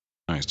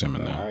against him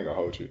in there. I ain't gonna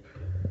hold you.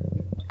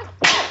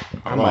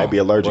 I might be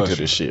allergic to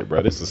this shit,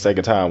 bro. This is the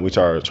second time we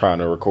trying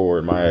to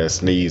record. My ass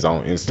sneeze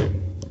on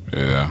instant.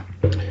 Yeah,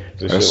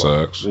 that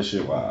sucks. This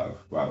shit live,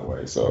 by the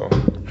way. So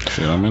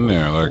shit, I'm in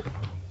there like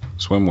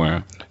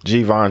swimwear.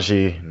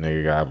 Givenchy,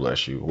 nigga, God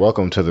bless you.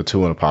 Welcome to the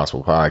Two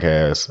Impossible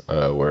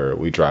podcast, where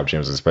we drop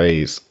gems in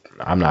space.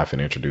 I'm not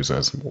finna introduce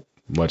us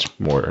much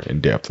more in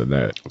depth than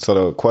that. So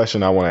the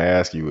question I want to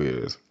ask you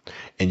is,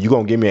 and you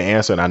gonna give me an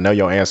answer, and I know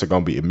your answer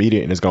gonna be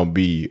immediate, and it's gonna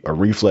be a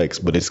reflex,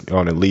 but it's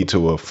gonna lead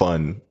to a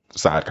fun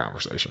side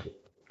conversation.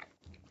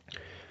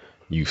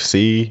 You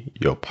see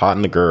your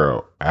partner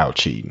girl out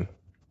cheating.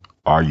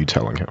 Are you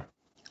telling him?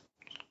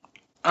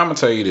 I'm gonna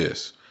tell you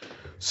this.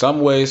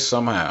 Some way,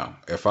 somehow,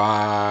 if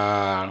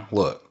I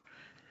look,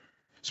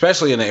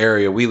 especially in the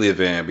area we live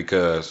in,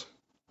 because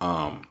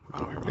I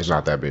don't hear it's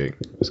not that big.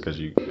 It's because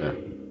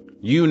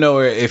you know,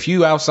 if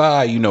you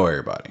outside, you know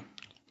everybody.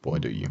 Boy,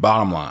 do you.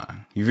 Bottom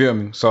line, you feel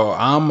me? So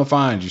I'm gonna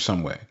find you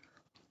some way.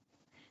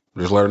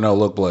 Just let her know.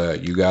 Look,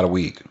 blood, you got a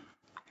week.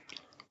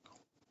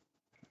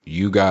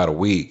 You got a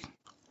week,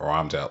 or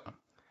I'm telling.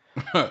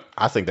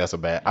 I think that's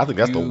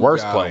the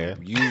worst plan.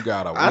 You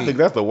got a week. I think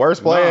that's the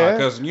worst plan.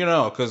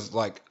 Because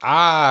like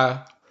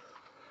I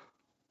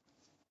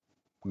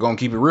gonna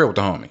keep it real with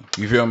the homie.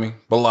 You feel me?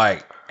 But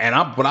like,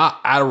 but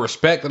out of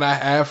respect that I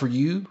have for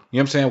you, you know what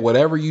I'm saying?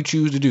 Whatever you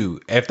choose to do,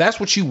 if that's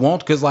what you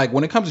want, because like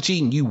when it comes to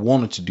cheating, you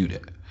wanted to do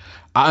that.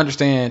 I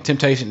understand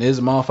temptation is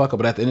a motherfucker,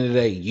 but at the end of the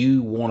day,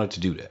 you wanted to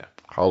do that.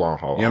 Hold on.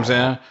 You know what I'm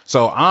saying?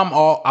 So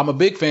I'm a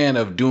big fan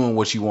of doing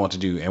what you want to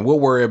do, and we'll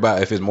worry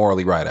about if it's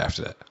morally right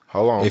after that.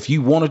 Hold on. If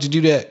you wanted to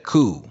do that,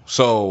 cool.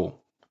 So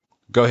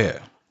go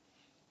ahead.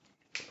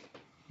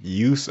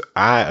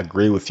 I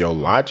agree with your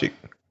logic,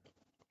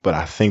 but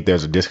I think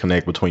there's a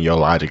disconnect between your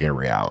logic and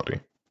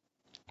reality.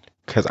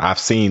 Because I've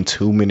seen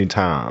too many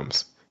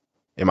times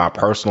in my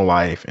personal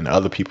life and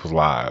other people's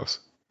lives,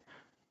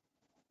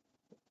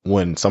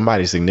 when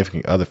somebody's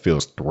significant other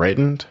feels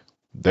threatened,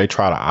 they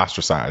try to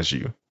ostracize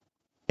you.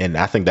 And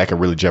I think that can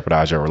really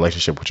jeopardize your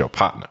relationship with your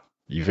partner.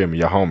 You feel me?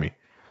 Your homie.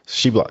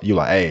 You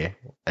like,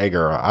 hey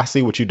girl, I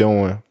see what you're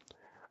doing.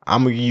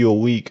 I'm gonna give you a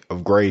week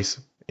of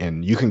grace,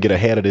 and you can get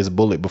ahead of this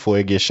bullet before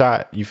it gets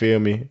shot. You feel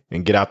me?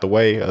 And get out the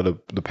way of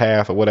the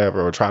path or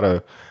whatever, or try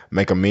to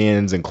make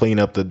amends and clean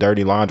up the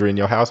dirty laundry in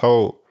your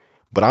household.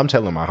 But I'm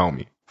telling my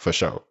homie for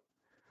sure.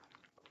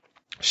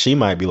 She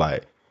might be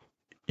like,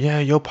 yeah,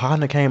 your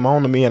partner came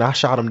on to me and I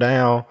shot him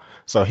down,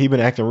 so he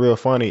been acting real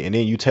funny. And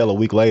then you tell a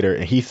week later,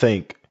 and he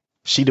think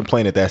she done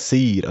planted that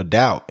seed of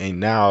doubt, and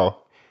now.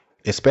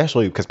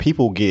 Especially because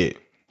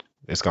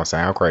it's going to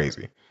sound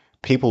crazy.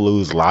 People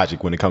lose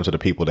logic when it comes to the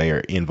people they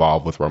are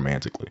involved with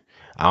romantically.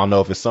 I don't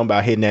know if it's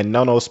somebody hitting that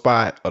no-no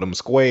spot or them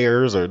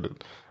squares or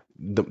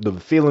the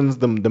feelings,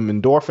 them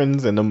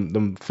endorphins and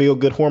them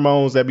feel-good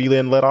hormones that be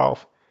let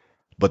off.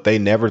 But they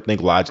never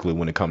think logically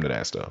when it comes to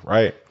that stuff,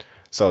 right?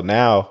 So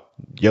now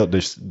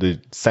the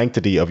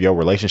sanctity of your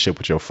relationship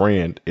with your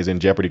friend is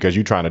in jeopardy because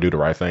you're trying to do the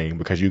right thing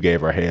because you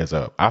gave her a heads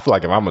up. I feel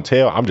like if I'm going to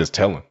tell, I'm just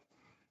telling.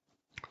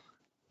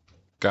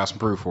 Got some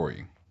proof for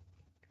you.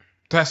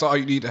 That's all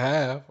you need to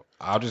have.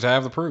 I'll just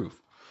have the proof.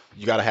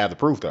 You got to have the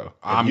proof, though.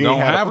 I don't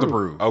have the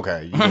proof.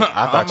 Okay.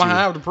 I'm going to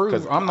have the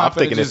proof. I'm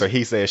thinking it's a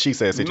he said, she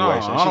said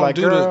situation. I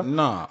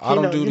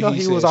don't do the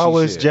he was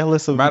always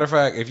jealous of. Matter of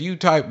fact, if you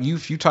type me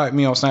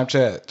on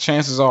Snapchat,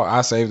 chances are I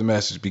saved the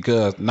message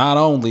because not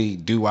only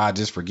do I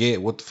just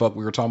forget what the fuck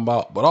we were talking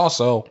about, but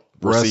also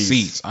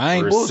receipts. I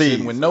ain't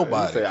bullshitting with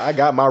nobody. I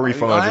got my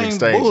refunds I ain't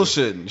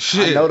bullshitting.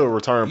 Shit. I know the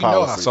return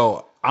policy.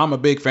 So I'm a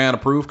big fan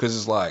of proof because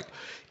it's like,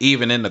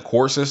 even in the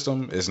court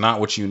system, it's not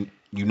what you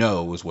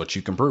know is what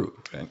you can prove.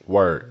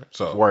 Word.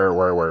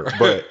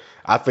 But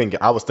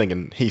I was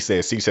thinking he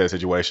said, she said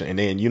situation. And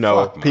then,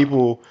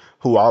 people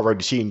who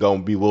already cheating going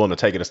to be willing to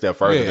take it a step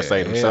further to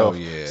say themselves.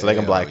 Yeah, so they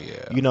can be like,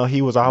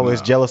 he was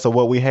always jealous of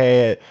what we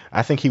had.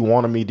 I think he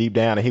wanted me deep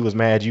down and he was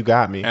mad you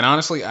got me. And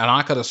honestly,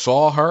 I could have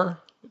saw her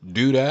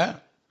do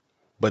that,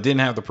 but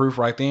didn't have the proof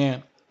right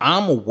then.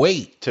 I'm gonna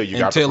wait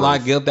until I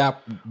get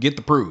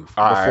the proof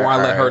before I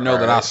let her know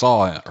that I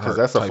saw it. Because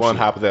that's a fun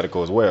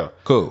hypothetical as well.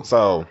 Cool.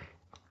 So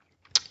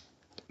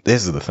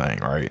this is the thing,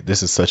 right?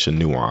 This is such a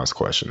nuanced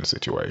question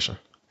situation.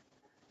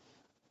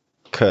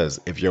 Because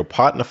if your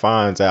partner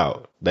finds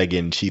out they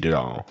getting cheated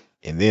on,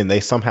 and then they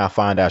somehow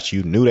find out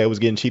you knew they was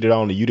getting cheated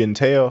on and you didn't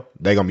tell,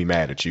 they gonna be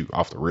mad at you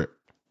off the rip.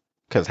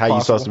 Because how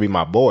you supposed to be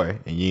my boy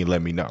and you ain't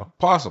let me know?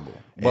 Possible.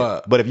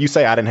 But if you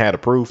say I didn't have the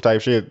proof type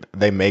shit,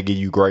 they may give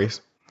you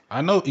grace. I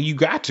know you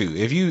got to.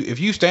 If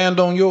you stand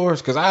on yours,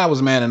 because I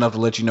was man enough to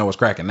let you know what's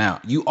cracking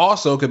out. You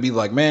also could be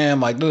like, man,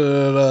 like,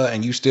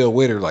 and you still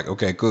with her, like,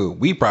 okay, cool.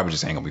 We probably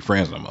just ain't gonna be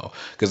friends no more.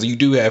 Because you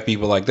do have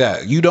people like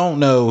that. You don't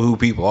know who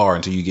people are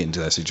until you get into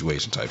that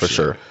situation type. For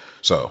shit.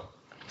 Sure.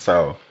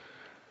 So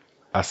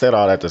I said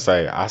all that to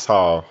say I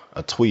saw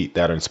a tweet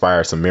that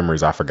inspired some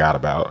memories I forgot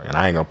about, and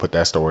I ain't gonna put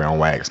that story on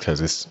wax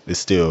because it's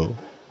still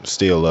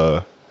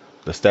the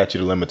statute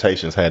of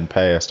limitations hadn't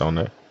passed on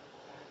that.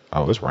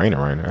 Oh, it's raining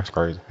right now. That's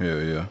crazy.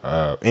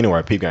 Yeah.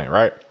 Anyway, peep game,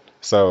 right?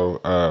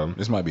 So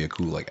This might be a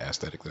cool like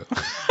aesthetic though.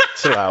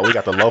 chill out. We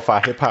got the lo-fi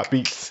hip hop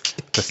beats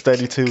to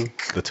study to,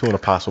 the Two and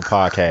Apostle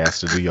podcast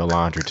to do your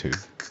laundry to.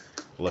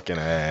 Looking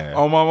at.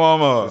 Oh my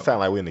mama. It sound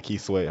like we in the Key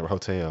Sweat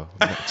Hotel.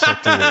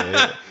 Check through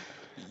it.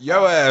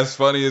 Yo ass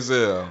funny as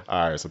hell.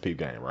 All right, so peep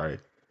game, right?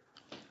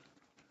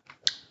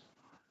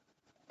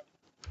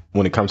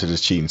 When it comes to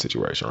this cheating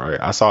situation, right?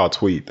 I saw a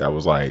tweet that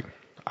was like,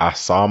 I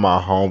saw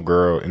my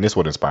homegirl, and this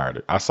what inspired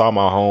it. I saw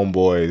my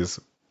homeboy's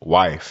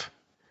wife,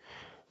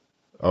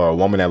 or a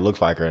woman that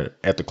looked like her,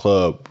 at the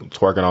club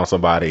twerking on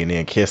somebody and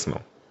then kissing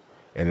them.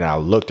 And then I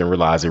looked and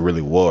realized it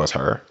really was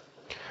her.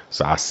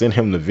 So I sent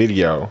him the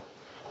video,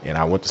 and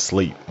I went to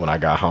sleep when I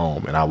got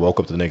home. And I woke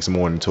up the next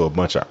morning to a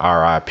bunch of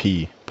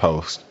RIP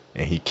posts,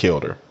 and he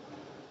killed her.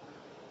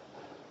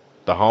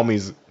 The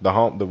homies, the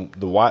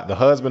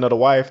husband of the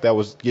wife that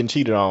was getting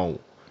cheated on,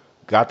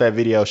 got that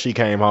video. She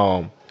came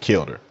home,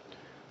 killed her.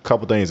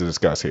 Couple things to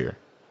discuss here.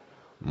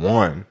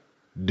 One,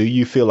 do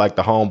you feel like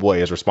the homeboy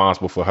is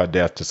responsible for her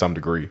death to some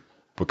degree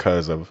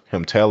because of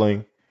him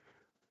telling?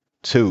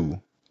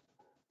 Two,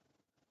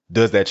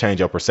 does that change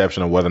your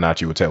perception of whether or not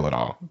you would tell it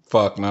all?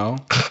 Fuck no.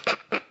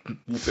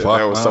 Fuck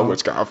that was no. So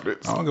much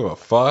confidence. I don't give a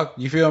fuck.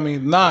 You feel me?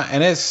 Nah,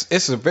 and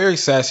it's a very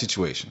sad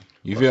situation.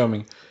 You feel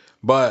me?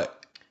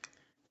 But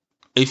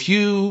if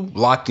you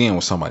locked in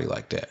with somebody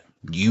like that,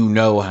 you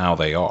know how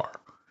they are.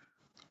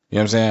 You know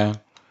what I'm saying?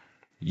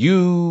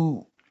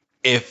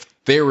 If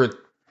there were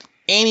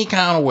any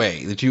kind of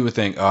way that you would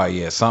think, oh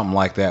yeah, something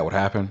like that would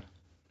happen,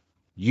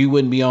 you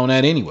wouldn't be on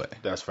that anyway.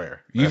 That's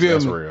fair.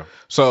 That's me? Real.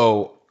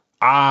 So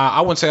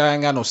I wouldn't say I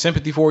ain't got no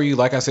sympathy for you.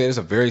 Like I said, it's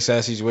a very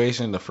sad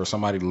situation for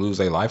somebody to lose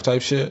their life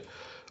type shit.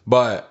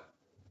 But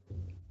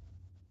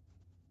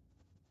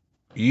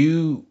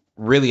you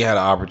really had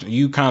an opportunity.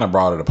 You kind of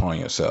brought it upon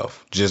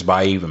yourself just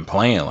by even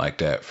playing like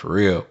that for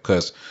real.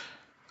 Because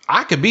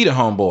I could be the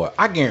homeboy.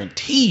 I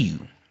guarantee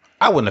you,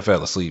 I wouldn't have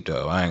fell asleep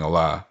though. I ain't gonna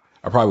lie.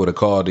 I probably would have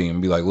called him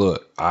and be like,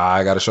 look,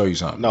 I got to show you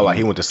something. No, like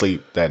he went to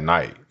sleep that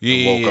night.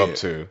 Yeah. And woke up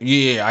to.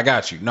 Yeah, I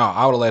got you. No,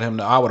 I would have let him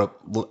know. I would have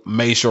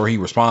made sure he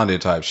responded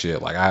type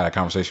shit. Like I had a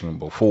conversation with him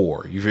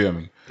before. You feel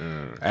me?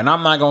 And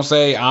I'm not going to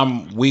say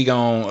we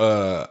going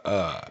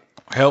to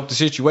help the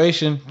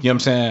situation. You know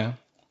what I'm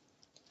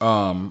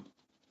saying?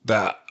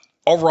 The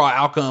overall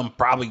outcome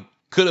probably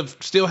could have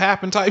still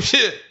happened type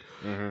shit.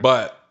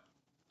 But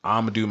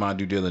I'm going to do my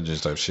due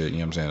diligence type shit. You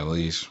know what I'm saying? At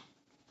least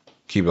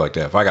keep it like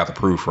that. If I got the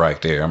proof right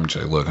there, I'm going to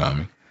say, look,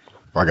 homie.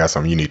 I got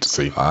something you need to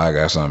see. I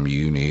got something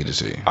you need to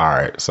see. All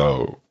right.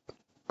 So,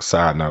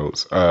 side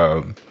notes.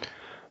 I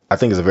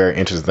think it's a very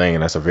interesting thing,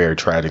 and that's a very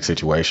tragic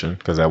situation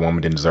because that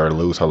woman didn't deserve to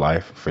lose her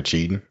life for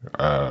cheating.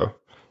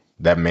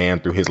 That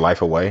man threw his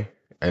life away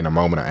in a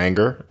moment of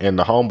anger, and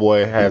the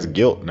homeboy has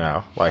guilt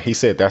now. Like he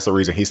said, that's the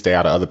reason he stay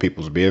out of other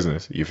people's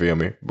business. You feel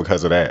me?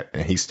 Because of that,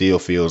 and he still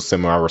feels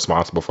semi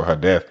responsible for her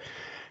death,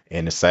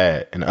 and it's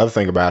sad. And the other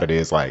thing about it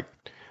is like,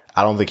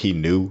 I don't think he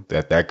knew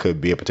that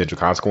could be a potential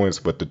consequence,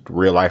 but the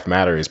real life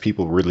matter is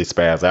people really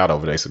spaz out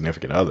over their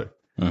significant other.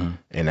 And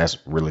that's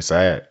really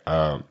sad.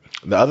 The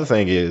other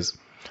thing is,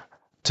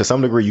 to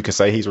some degree, you can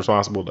say he's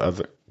responsible.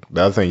 The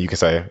other thing you can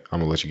say, I'm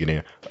going to let you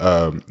get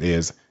in,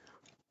 is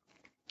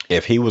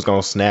if he was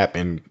going to snap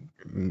and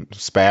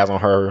spaz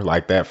on her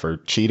like that for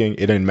cheating,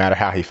 it didn't matter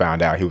how he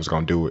found out he was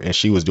going to do it. And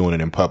she was doing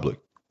it in public.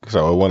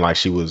 So it wasn't like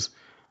she was,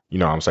 you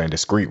know what I'm saying,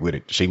 discreet with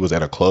it. She was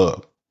at a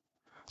club.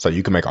 So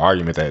you can make an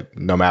argument that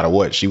no matter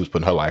what, she was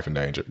putting her life in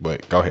danger.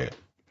 But go ahead.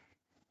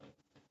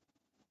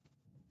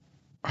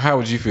 How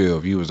would you feel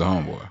if you was the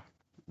homeboy?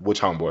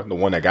 Which homeboy? The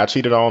one that got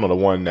cheated on, or the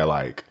one that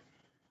like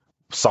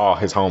saw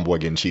his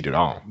homeboy getting cheated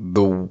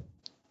on?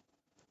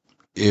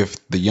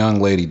 If the young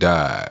lady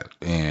died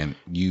and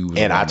you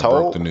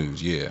broke the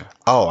news, yeah.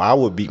 Oh, I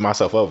would beat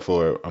myself up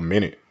for a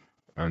minute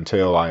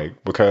until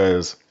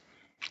because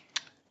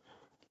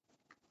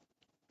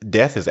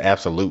death is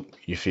absolute.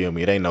 You feel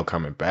me? It ain't no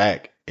coming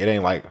back. It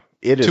ain't like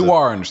it is to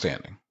our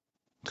understanding,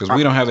 because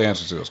we don't have the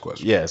answer to those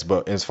questions. Yes,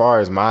 but as far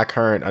as my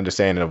current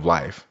understanding of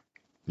life,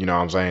 you know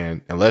what I'm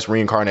saying? Unless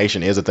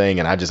reincarnation is a thing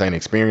and I just ain't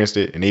experienced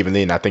it, and even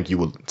then, I think you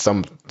will.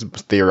 Some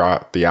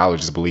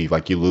theologists believe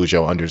like you lose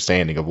your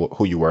understanding of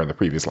who you were in the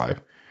previous life,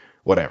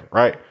 whatever,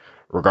 right?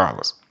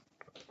 Regardless,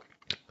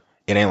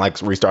 it ain't like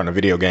restarting a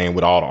video game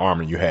with all the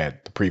armor you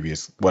had the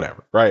previous,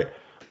 whatever, right?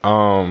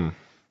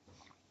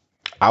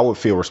 I would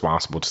feel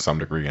responsible to some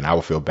degree, and I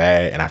would feel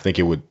bad, and I think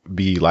it would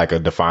be like a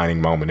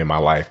defining moment in my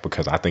life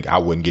because I think I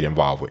wouldn't get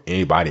involved with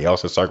anybody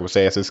else's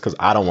circumstances because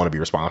I don't want to be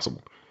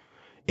responsible.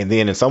 And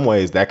then in some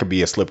ways that could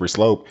be a slippery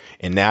slope,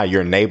 and now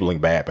you're enabling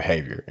bad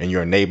behavior and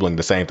you're enabling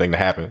the same thing to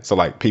happen. So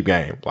like peep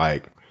game,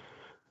 like,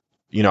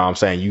 you know what I'm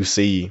saying? You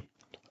see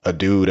a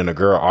dude and a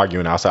girl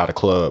arguing outside the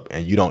club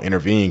and you don't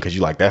intervene because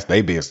you like, that's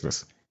their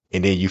business.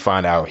 And then you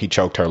find out he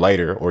choked her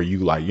later, or you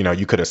like, you know,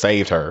 you could have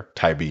saved her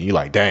type B. You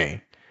like,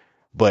 dang.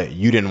 But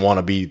you didn't want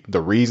to be the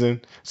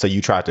reason, so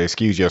you tried to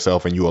excuse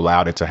yourself and you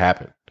allowed it to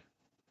happen.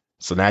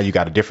 So now you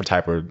got a different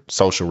type of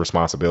social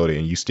responsibility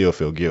and you still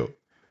feel guilt.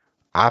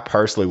 I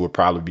personally would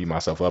probably beat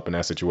myself up in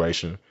that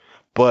situation,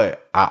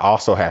 But I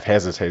also have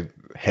hesitancies.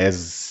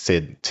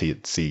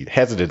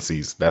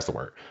 That's the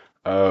word.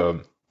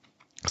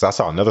 Because I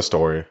saw another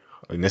story,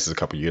 and this is a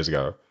couple years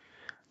ago.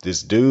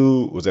 This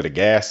dude was at a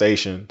gas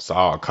station,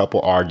 saw a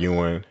couple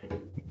arguing.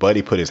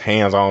 Buddy put his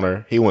hands on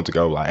her. He went to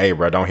go like, "Hey,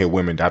 bro, don't hit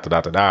women." Da da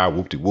da da da.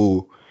 Whoop de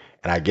woo.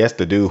 And I guess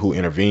the dude who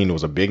intervened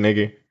was a big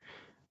nigga.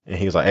 And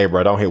he was like, "Hey,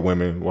 bro, don't hit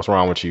women. What's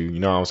wrong with you? You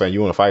know what I'm saying?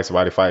 You want to fight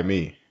somebody, fight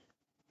me."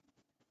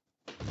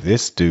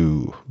 This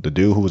dude, the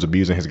dude who was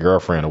abusing his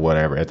girlfriend or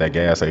whatever at that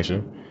gas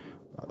station,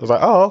 was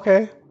like, "Oh,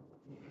 okay."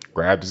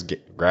 Grabbed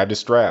his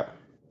strap,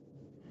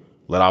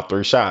 let off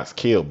 3 shots,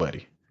 killed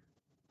Buddy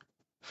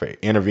for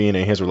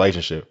intervening in his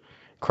relationship.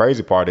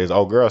 Crazy part is,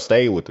 old girl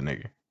stayed with the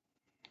nigga,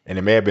 and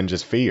it may have been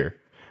just fear,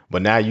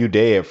 but now you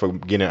dead for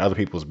getting in other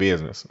people's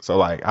business. So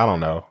like, I don't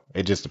know.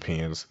 It just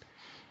depends.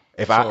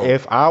 If I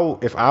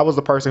was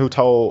the person who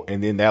told,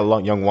 and then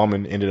that young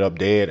woman ended up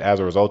dead as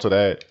a result of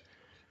that,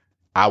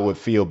 I would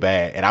feel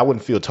bad, and I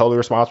wouldn't feel totally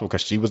responsible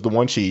because she was the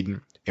one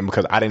cheating, and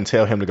because I didn't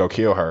tell him to go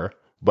kill her.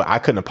 But I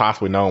couldn't have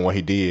possibly known what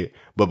he did.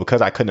 But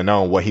because I couldn't have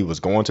known what he was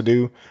going to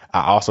do,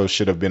 I also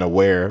should have been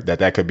aware that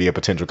that could be a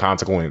potential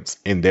consequence,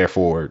 and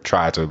therefore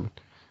try to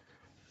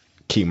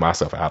keep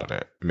myself out of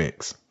that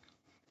mix.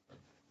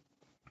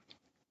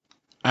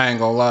 I ain't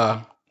gonna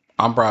lie.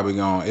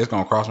 It's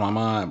gonna cross my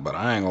mind, but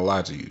I ain't gonna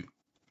lie to you.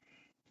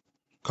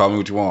 Call me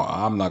what you want.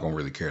 I'm not gonna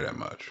really care that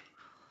much.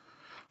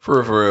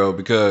 For real,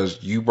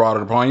 because you brought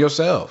it upon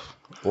yourself.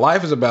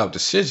 Life is about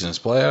decisions,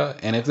 player.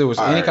 And if there was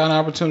any kind of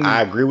opportunity.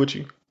 I agree with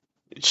you.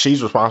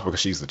 She's responsible because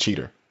she's the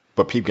cheater.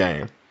 But peep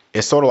game.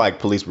 It's sort of like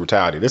police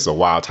brutality. This is a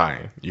wild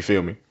tie-in. You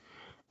feel me?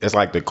 It's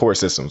like the court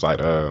systems. Like,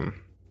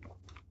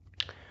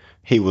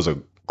 he was a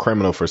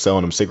criminal for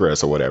selling them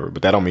cigarettes or whatever,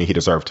 but that don't mean he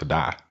deserved to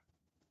die.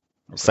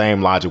 Okay.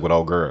 Same logic with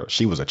old girl.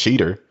 She was a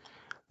cheater,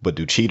 but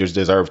do cheaters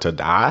deserve to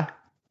die?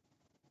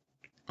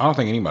 I don't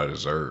think anybody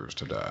deserves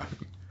to die.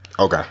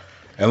 Okay.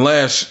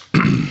 Unless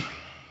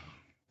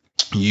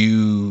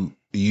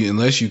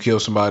unless you kill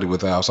somebody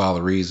without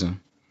solid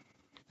reason,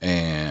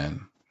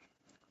 and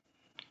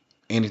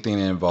anything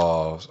that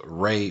involves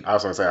rape. I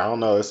was gonna say, I don't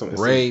know. It's some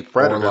rape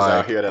predators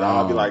out here that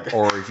I'll be like,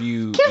 or if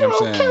you, you know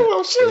what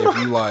I'm saying, if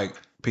you like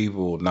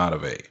people not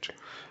of age.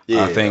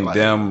 Yeah, I think like,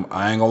 them,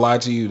 I ain't gonna lie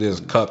to you, this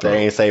cutthroat.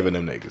 They ain't saving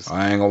them niggas.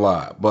 I ain't gonna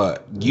lie.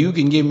 But you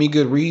can give me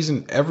good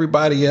reason.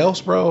 Everybody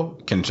else, bro,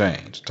 can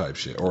change type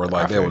shit. Or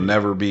like they will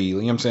never be, you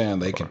know what I'm saying?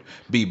 They can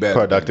be better.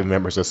 Productive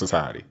members of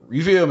society.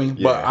 You feel me?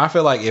 Yeah. But I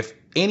feel like if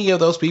any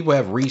of those people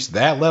have reached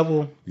that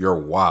level, you're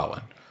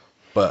wilding.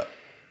 But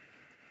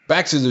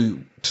back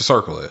to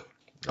circle it.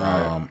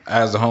 Right.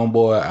 As the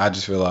homeboy, I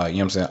just feel like, you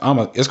know what I'm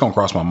saying? It's gonna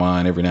cross my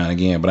mind every now and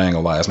again, but I ain't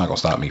gonna lie, it's not gonna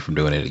stop me from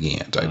doing it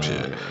again type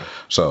shit. Yeah.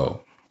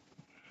 So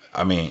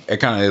I mean, it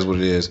kind of is what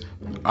it is.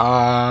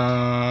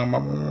 I'm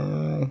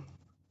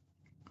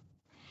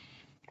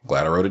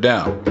glad I wrote it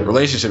down.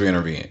 Relationship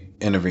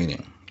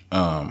intervening.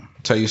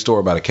 Tell you a story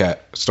about a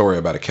cat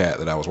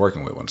that I was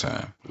working with one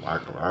time. All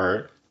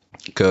right.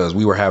 Because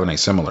we were having a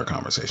similar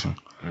conversation.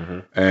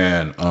 Mm-hmm.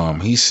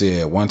 And he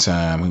said one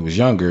time he was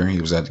younger,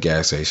 he was at the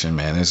gas station,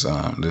 man, this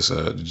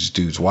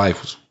dude's wife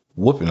was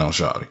whooping on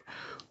Shawty.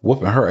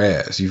 Whooping her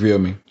ass, you feel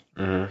me?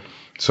 Mm-hmm.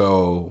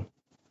 So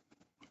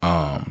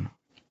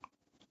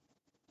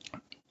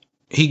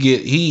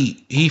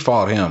he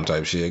fought him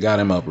type shit, got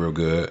him up real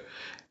good.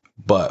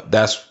 But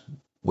that's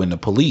when the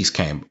police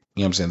came, you know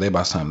what I'm saying?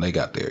 By the time they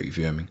got there, you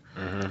feel me?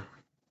 Mm-hmm.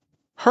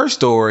 Her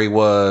story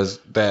was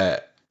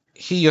that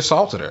he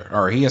assaulted her,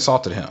 or he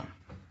assaulted him.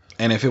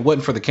 And if it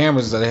wasn't for the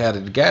cameras that they had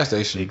at the gas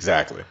station.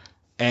 Exactly.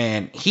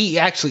 And he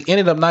actually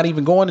ended up not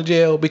even going to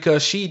jail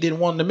because she didn't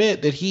want to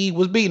admit that he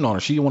was beating on her.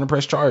 She didn't want to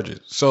press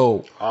charges.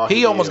 So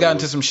he almost got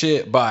into some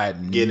shit by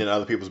getting in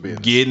other people's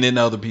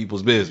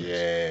business.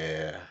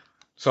 Yeah.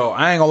 So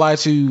I ain't gonna lie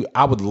to you.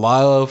 I would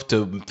love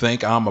to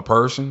think I'm a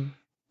person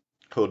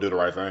who'll do the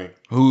right thing,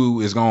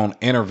 who is gonna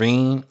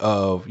intervene. You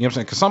know what I'm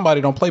saying? Because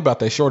somebody don't play about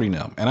that shorty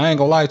now. And I ain't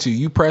gonna lie to you.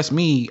 You press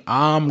me,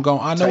 I know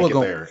it's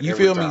gonna. You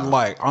feel me?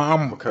 Like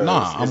I'm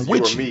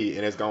with you. Me,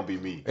 and it's gonna be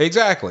me.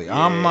 Exactly.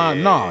 Yeah. I'm not.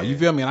 Nah. You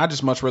feel me? And I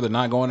just much rather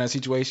not go in that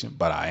situation.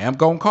 But I am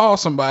gonna call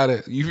somebody.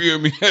 You feel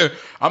me?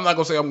 I'm not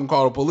gonna say I'm gonna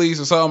call the police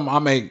or something. I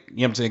may, you know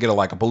what I'm saying, get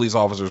a police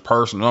officer's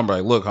personal number.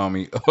 Like, look,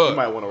 homie, you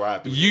might want to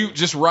ride through. You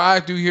just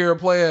ride through here,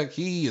 player.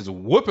 He is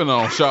whooping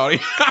on shawty.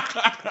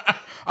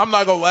 I'm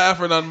not gonna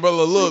laugh or nothing,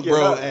 brother. Look,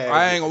 bro,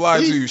 I ain't gonna lie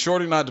to you.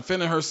 Shorty not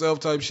defending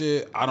herself type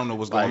shit. I don't know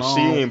what's going on.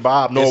 She ain't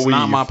Bob nor It's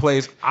not my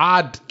place.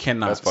 I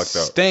cannot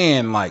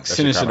stand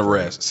citizenship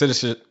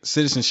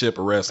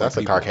arrest. That's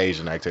a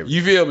Caucasian activity.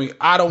 You feel me?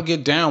 I don't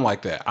get down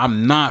like that.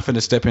 I'm not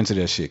finna step into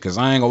that shit because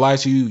I ain't gonna lie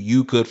to you.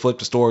 You could flip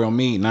the story on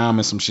me. Now I'm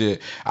in some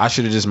shit. I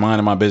should have just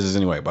minded my business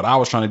anyway. But I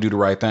was trying to do the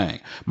right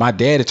thing. My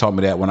dad had taught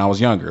me that when I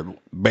was younger.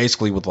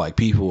 Basically with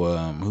people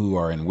who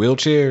are in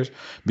wheelchairs,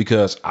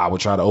 because I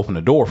would try to open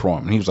the door for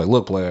him. And he was like,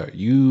 look, player,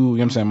 you know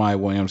what I'm saying, might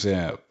want, you know what I'm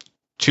saying,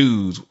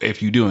 choose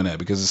if you doing that,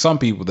 because there's some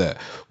people that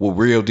will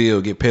real deal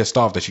get pissed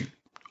off that you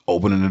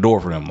opening the door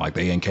for them like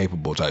they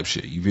incapable type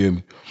shit. You feel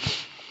me?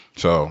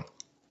 So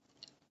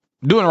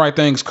Doing the right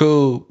thing's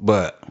cool,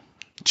 but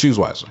choose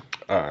wisely.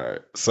 All right.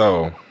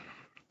 So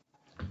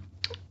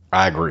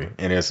I agree,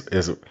 and it's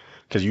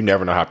because you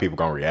never know how people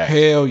gonna react.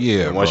 Hell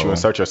yeah, And once bro. you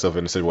insert yourself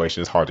in the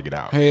situation, it's hard to get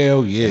out.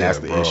 Hell yeah, and that's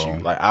the bro.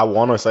 issue. Like I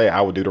want to say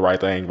I would do the right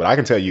thing, but I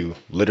can tell you,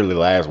 literally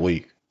last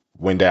week,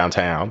 went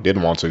downtown.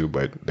 Didn't want to,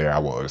 but there I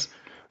was.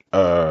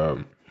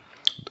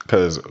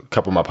 Because a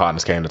couple of my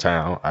partners came to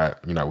town.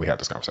 We had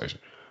this conversation.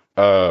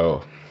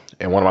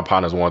 And one of my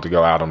partners wanted to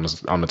go out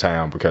on the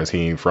town because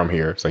he ain't from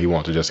here, so he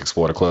wanted to just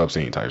explore the club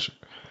scene type shit.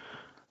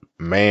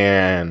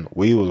 Man,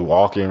 we was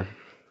walking,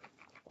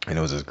 and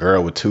it was this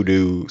girl with two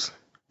dudes,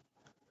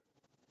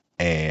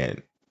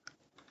 and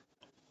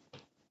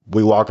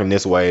we walking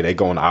this way, they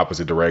go in the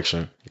opposite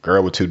direction.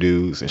 Girl with two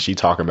dudes, and she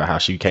talking about how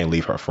she can't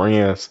leave her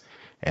friends,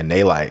 and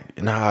they like,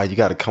 nah, you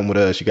gotta come with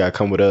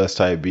us,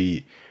 type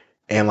beat.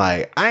 And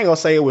like, I ain't gonna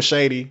say it was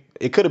shady.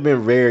 It could have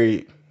been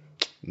very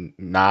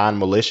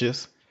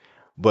non-malicious,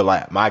 but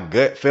like my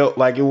gut felt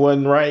like it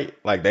wasn't right.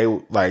 Like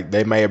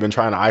they may have been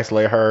trying to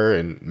isolate her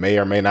and may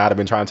or may not have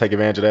been trying to take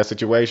advantage of that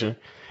situation.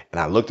 And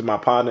I looked at my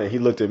partner and he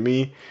looked at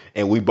me,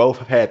 and we both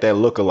had that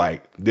look of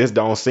like, this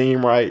don't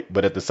seem right,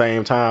 but at the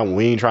same time,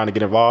 we ain't trying to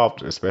get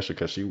involved, especially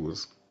because she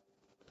was,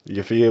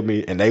 you feel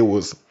me? And I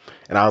was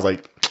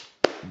like,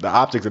 the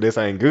optics of this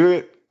ain't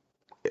good.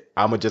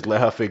 I'm gonna just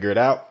let her figure it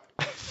out.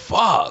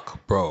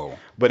 Fuck, bro.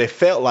 But it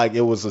felt like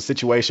it was a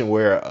situation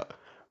where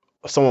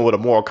someone with a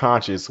moral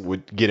conscience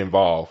would get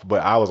involved.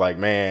 But I was like,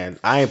 man,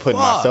 I ain't putting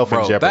myself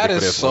in jeopardy for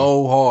this. That is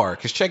so hard.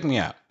 Because check me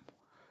out.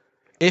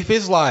 If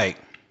it's like,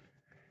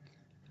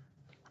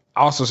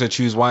 I also said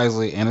choose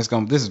wisely, and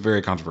this is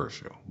very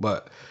controversial.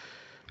 But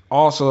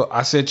also,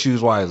 I said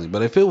choose wisely.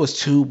 But if it was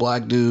two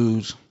black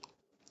dudes,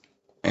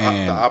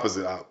 and the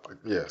opposite,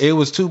 yes, it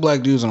was two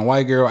black dudes and a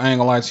white girl, I ain't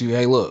gonna lie to you.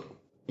 Hey, look,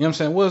 you know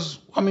what I'm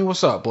saying?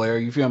 What's up, player?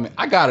 You feel me?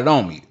 I got it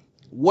on me.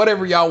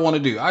 Whatever y'all want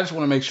to do. I just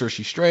want to make sure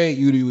she's straight,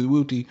 Yooty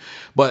Wooty.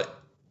 But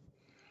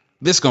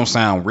this gonna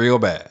sound real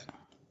bad.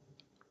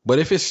 But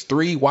if it's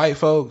three white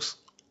folks,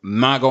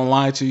 not gonna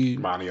lie to you,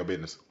 mind your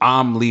business.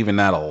 I'm leaving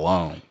that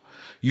alone.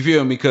 You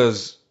feel me?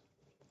 Because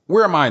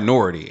we're a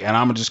minority, and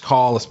I'm gonna just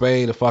call a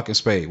spade a fucking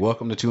spade.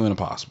 Welcome to Two and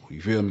Impossible.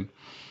 You feel me?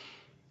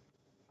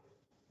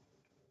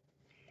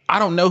 I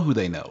don't know who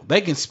they know.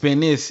 They can spin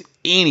this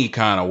any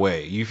kind of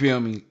way. You feel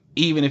me?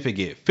 Even if it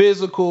get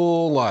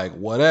physical, like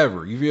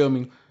whatever. You feel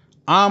me?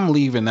 I'm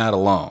leaving that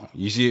alone.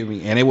 You see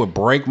me? And it would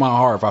break my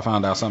heart if I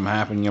found out something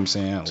happened, you know what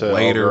I'm saying,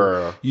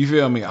 later. You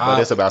feel me? But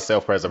it's about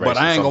self-preservation. But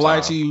I ain't gonna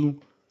lie to you.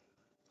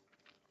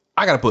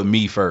 I gotta put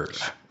me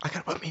first. I got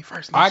to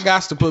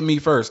put me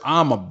first.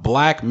 I'm a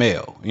black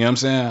male. You know what I'm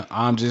saying?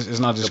 It's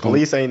not just the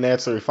police ain't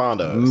necessarily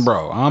fond of us.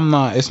 Bro,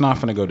 it's not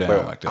finna go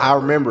down like that. I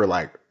remember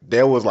like,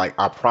 there was like,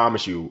 I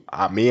promise you,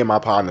 me and my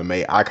partner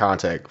made eye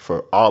contact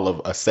for all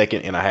of a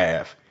second and a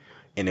half.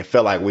 And it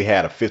felt like we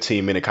had a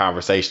 15-minute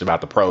conversation about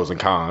the pros and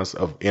cons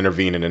of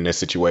intervening in this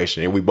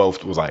situation. And we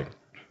both was like,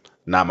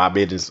 not my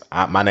business.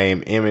 My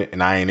name Emmett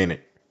and I ain't in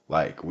it.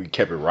 Like, we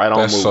kept it right on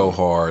moving. That's so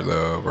hard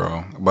though,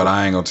 bro. But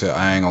I ain't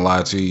gonna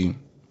lie to you.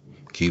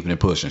 Keeping it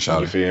pushing, shout.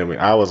 You feel me?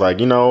 I was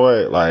like, you know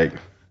what? Like,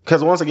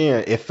 because once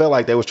again, it felt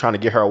like they was trying to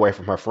get her away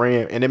from her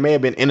friend. And it may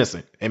have been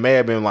innocent. It may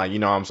have been like, you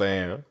know what I'm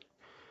saying?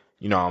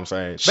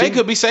 They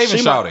could be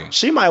saving shouting.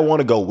 She might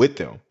want to go with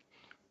them.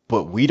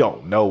 But we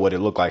don't know what it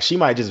looked like. She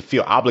might just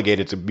feel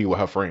obligated to be with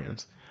her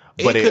friends.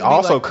 But it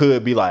also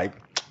could be like,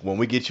 when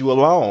we get you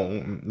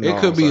alone. It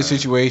could be a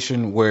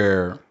situation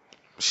where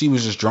she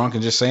was just drunk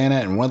and just saying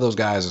that, and one of those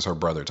guys is her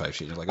brother type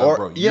shit. Like, oh,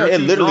 bro,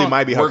 it literally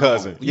might be her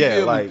cousin.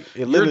 Yeah, like,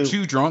 it literally, you're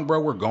too drunk, bro.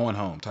 We're going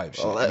home type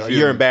shit.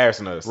 You're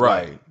embarrassing us,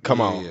 right? Like, come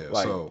on,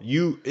 like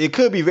it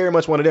could be very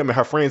much one of them, and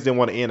her friends didn't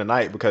want to end the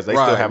night because they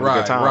still having a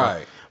good time,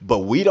 right? But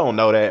we don't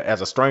know that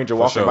as a stranger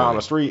walking by on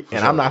the street,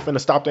 and I'm not finna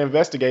stop to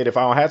investigate if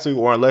I don't have to,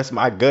 or unless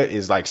my gut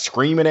is like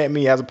screaming at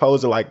me as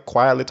opposed to like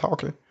quietly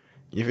talking.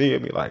 You feel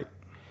me? Like,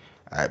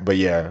 but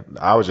yeah,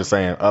 I was just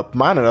saying,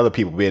 minding other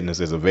people's business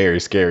is a very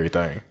scary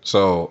thing.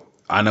 So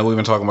I know we've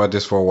been talking about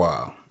this for a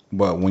while,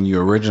 but when you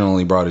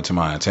originally brought it to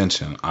my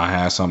attention, I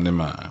had something in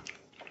mind.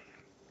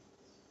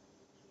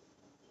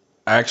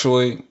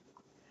 Actually,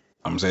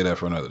 I'm gonna say that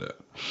for another day.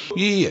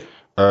 Yeah.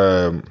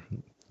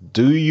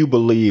 Do you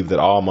believe that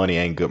all money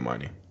ain't good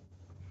money?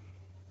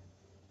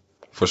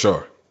 For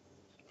sure.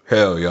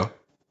 Hell yeah.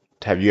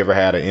 Have you ever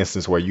had an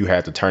instance where you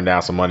had to turn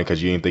down some money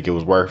because you didn't think it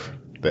was worth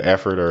the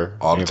effort? Or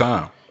all the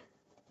time.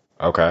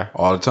 Okay.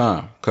 All the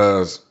time.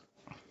 Because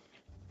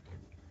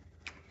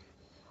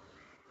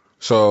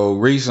so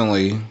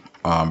recently,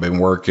 been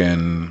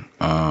working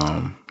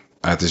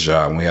at this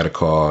job, and we had a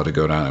call to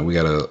go down, and we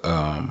got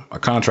a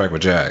contract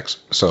with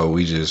Jack's, so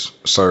we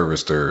just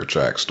service their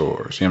Jack's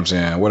stores. You know what I'm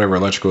saying? Whatever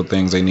electrical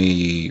things they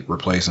need,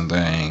 replacing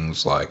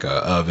things like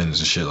ovens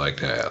and shit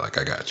like that. Like,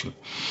 I got you.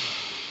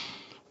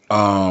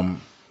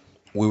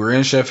 We were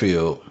in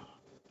Sheffield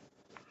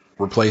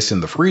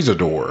replacing the freezer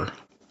door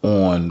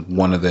on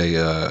one of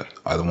the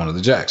either one of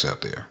the Jacks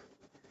out there.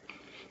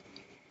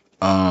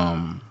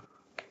 To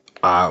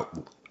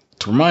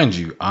remind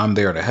you, I'm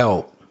there to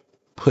help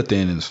put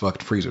in this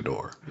fucking freezer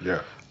door.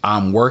 Yeah.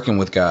 I'm working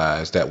with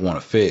guys that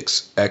want to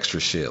fix extra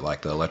shit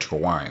like the electrical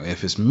wiring.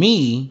 If it's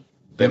me,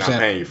 they're not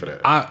paying you for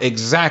that.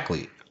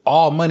 Exactly.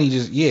 All money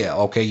just,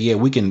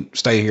 we can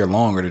stay here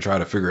longer to try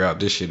to figure out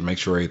this shit and make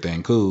sure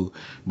everything cool.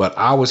 But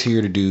I was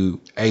here to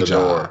do a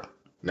job.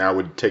 Now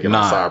we're taking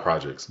on side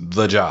projects.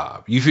 The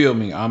job. You feel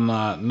me? I'm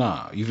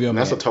not, you feel me?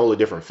 That's a totally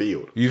different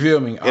field. You feel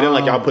me? It ain't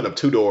like y'all putting up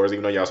 2 doors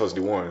even though y'all supposed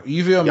to do 1.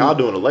 You feel me? Y'all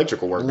doing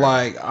electrical work now.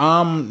 Like,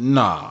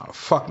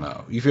 fuck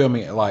no. You feel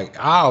me? Like, it's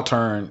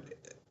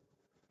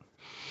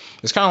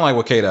kind of like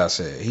what K-Dot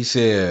said. He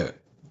said,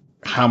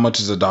 how much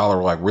is a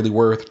dollar like really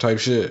worth type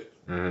shit.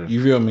 Mm-hmm.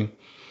 You feel me?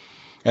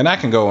 And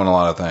that can go in a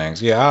lot of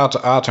things. Yeah,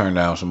 I'll turn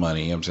down some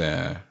money. You know what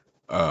I'm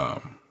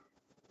saying?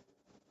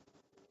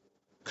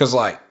 Because,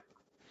 like,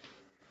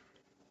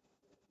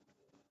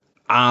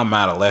 I'm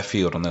out of left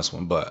field on this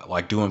one, but,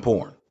 like, doing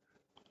porn.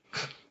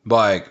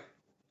 Like,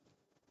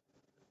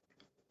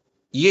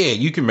 yeah,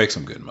 you can make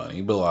some good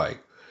money, but,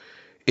 like,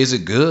 is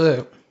it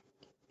good?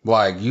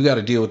 Like, you got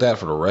to deal with that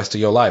for the rest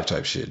of your life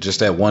type shit. Just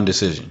that one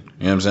decision.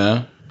 You know what I'm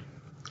saying?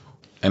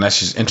 And that's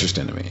just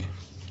interesting to me.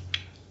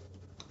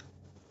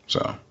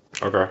 So.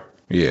 Okay.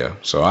 Yeah.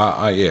 So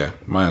I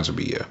my answer would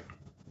be yeah.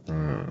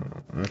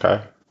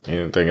 Okay.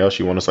 Anything else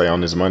you want to say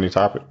on this money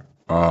topic?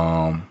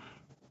 I'm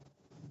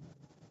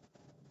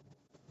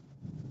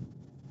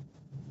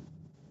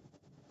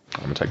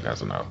gonna take that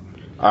as a no.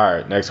 All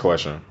right. Next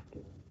question.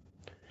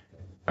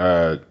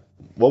 What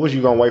was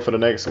you gonna wait for the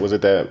next? Was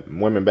it that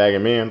women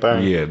bagging men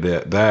thing? Yeah,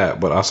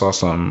 that. But I saw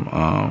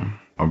something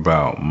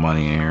about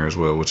money in here as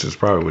well, which is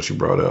probably what you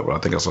brought up. But I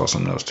think I saw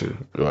something else too.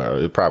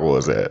 Well, it probably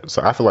was that.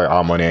 So I feel like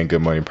all money ain't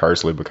good money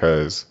personally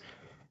because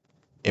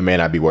it may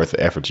not be worth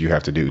the effort you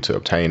have to do to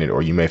obtain it,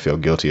 or you may feel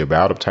guilty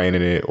about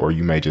obtaining it, or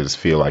you may just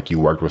feel like you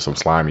worked with some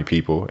slimy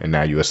people and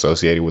now you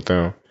associated with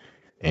them,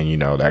 and you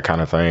know that kind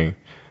of thing.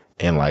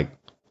 And like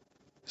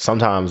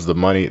sometimes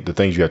the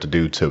things you have to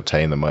do to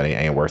obtain the money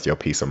ain't worth your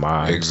peace of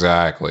mind.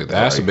 Exactly.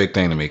 That's a big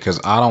thing to me because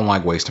I don't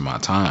like wasting my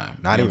time.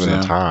 Not even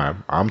the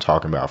time. I'm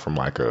talking about from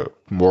like a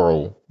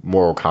moral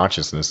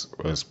consciousness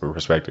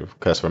perspective.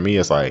 Because for me,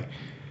 it's like,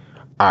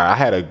 all right, I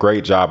had a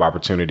great job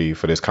opportunity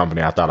for this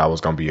company I thought I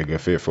was going to be a good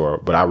fit for,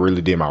 but I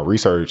really did my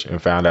research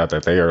and found out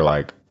that they are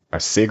like a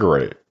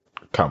cigarette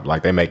company.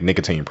 Like they make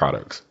nicotine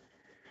products.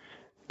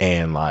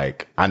 And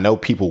like, I know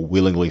people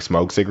willingly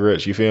smoke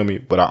cigarettes, you feel me?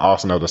 But I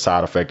also know the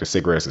side effect of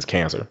cigarettes is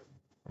cancer.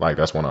 Like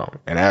that's one of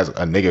them. And as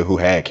a nigga who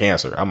had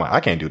cancer, I'm like,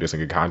 I can't do this in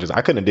good conscience.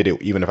 I couldn't have did it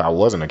even if I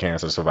wasn't a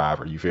cancer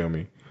survivor, you feel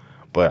me?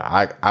 But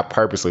I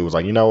purposely was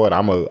like, you know what?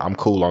 I'm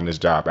cool on this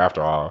job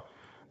after all,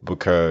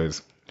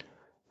 because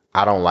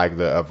I don't like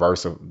the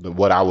averse of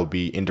what I would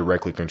be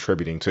indirectly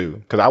contributing to.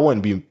 Because I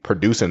wouldn't be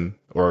producing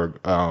or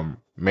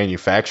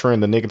manufacturing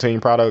the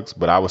nicotine products,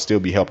 but I would still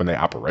be helping their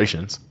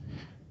operations,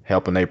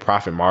 helping their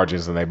profit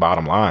margins and their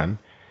bottom line.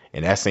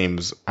 And that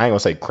seems, I ain't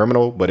gonna say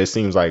criminal, but it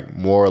seems like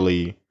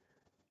morally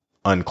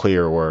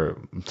unclear or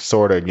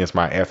sort of against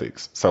my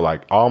ethics. So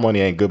like all money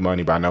ain't good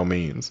money by no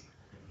means.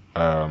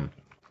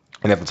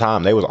 And at the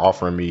time they was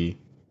offering me,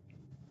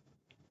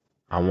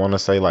 I want to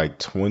say like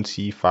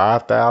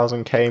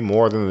 25,000 K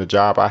more than the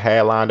job I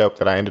had lined up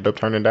that I ended up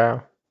turning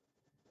down.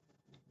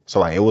 So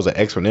like it was an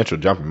exponential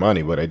jump in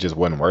money, but it just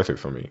wasn't worth it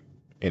for me.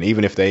 And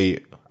even if they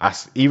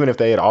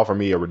had offered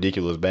me a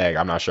ridiculous bag,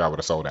 I'm not sure I would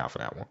have sold out for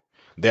that one.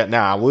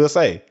 Now I will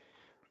say,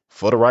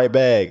 for the right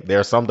bag, there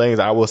are some things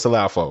I will sell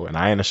out for, and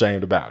I ain't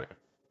ashamed about it.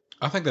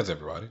 I think that's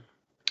everybody.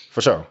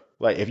 For sure.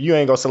 Like if you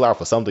ain't gonna sell out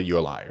for something, you're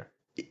a liar.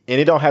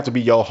 And it don't have to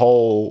be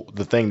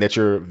the thing that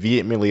you're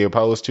vehemently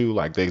opposed to,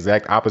 like the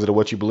exact opposite of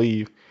what you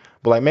believe.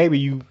 But like maybe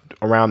you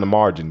around the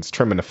margins,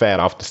 trimming the fat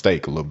off the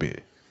steak a little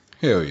bit.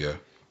 Hell yeah.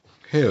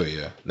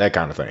 That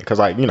kind of thing. Because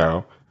like, you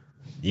know,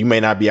 you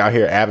may not be out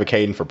here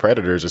advocating for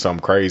predators or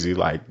something crazy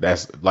like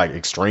that's like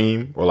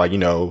extreme, or like, you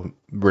know,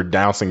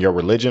 renouncing your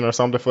religion or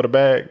something for the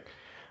bag.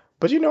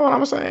 But you know what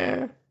I'm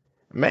saying?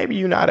 Maybe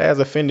you're not as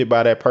offended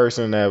by that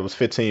person that was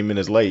 15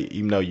 minutes late,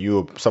 even though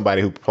you're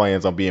somebody who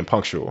plans on being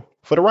punctual.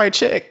 For the right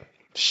check,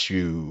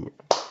 shoot.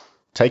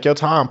 Take your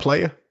time,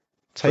 player.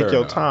 Take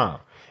your time.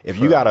 If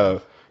you got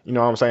a, you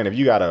know what I'm saying? If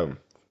you got a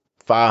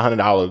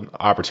 $500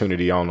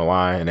 opportunity on the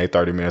line and they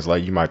 30 minutes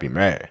late, you might be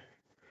mad.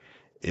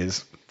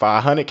 It's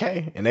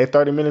 $500K and they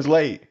 30 minutes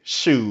late.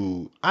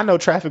 Shoot. I know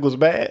traffic was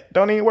bad.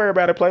 Don't even worry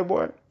about it,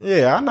 Playboy.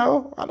 Yeah, I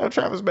know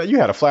traffic was bad. You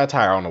had a flat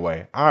tire on the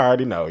way. I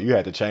already know. You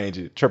had to change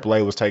it.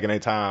 AAA was taking their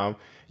time.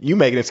 You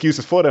making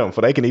excuses for them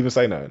for they can even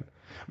say nothing.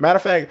 Matter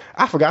of fact,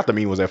 I forgot the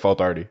meeting was at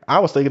 4:30. I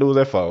was thinking it was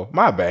at 4.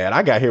 My bad.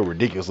 I got here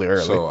ridiculously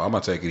early. So I'm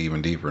going to take it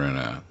even deeper than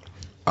that.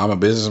 I'm a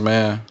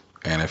businessman,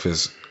 and if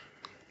it's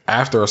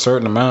after a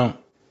certain amount,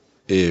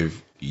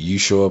 if you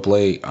show up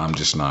late, I'm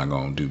just not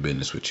going to do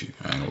business with you.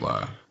 I ain't going to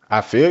lie.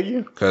 I feel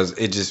you. Because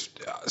it just,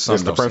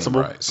 something don't seem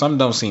right. Something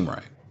don't seem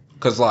right.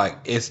 Because, like,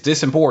 it's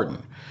this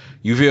important.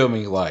 You feel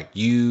me? Like,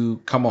 you,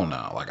 come on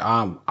now. Like,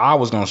 I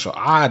was going to show,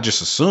 I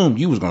just assumed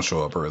you was going to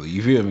show up early.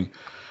 You feel me?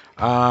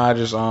 I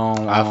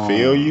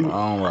feel you.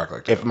 I don't rock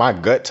like that. If my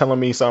gut telling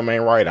me something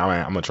ain't right,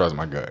 I'm going to trust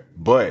my gut.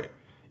 But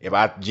If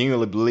I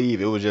genuinely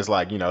believe it was just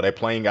like, their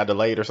plane got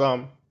delayed or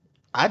something,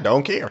 I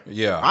don't care.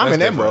 Yeah, I'm in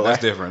that mode.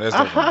 That's different. That's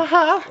different.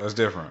 That's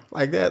different.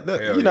 Like that,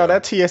 Hell yeah.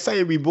 that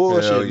TSA be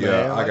bullshit, Hell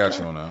yeah, man. I got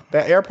you on that.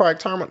 That airport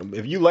terminal,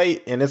 if you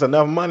late and it's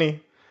enough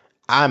money,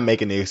 I'm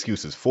making the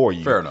excuses for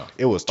you. Fair enough.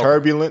 It was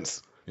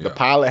turbulence. Yeah. The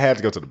pilot had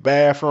to go to the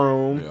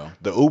bathroom. Yeah.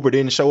 The Uber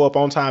didn't show up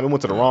on time. It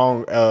went to the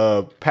wrong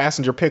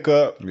passenger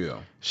pickup. Yeah.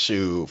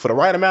 Shoot, for the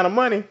right amount of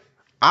money,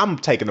 I'm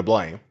taking the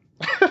blame.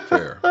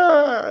 Fair.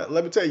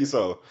 Let me tell you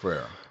so.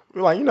 Fair.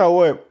 We're like, you know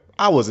what?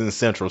 I was in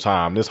Central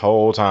Time this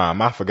whole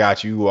time. I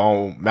forgot you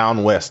on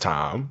Mountain West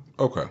Time.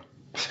 Okay.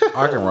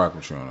 I can rock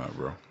with you on that,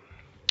 bro.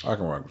 I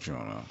can rock with you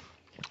on that.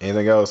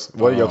 Anything else?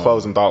 What are your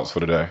closing thoughts for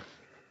today?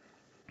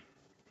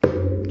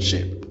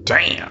 Shit.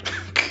 Damn.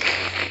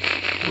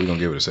 We're going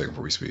to give it a second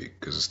before we speak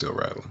because it's still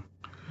rattling.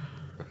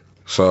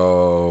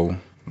 So,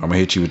 I'm going to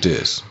hit you with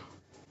this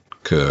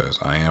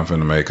because I am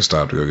finna make a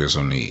stop to go get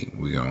some need.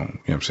 We going to, you know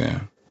what I'm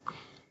saying?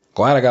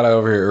 Glad I got out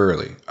over here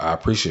early. I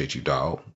appreciate you, dog.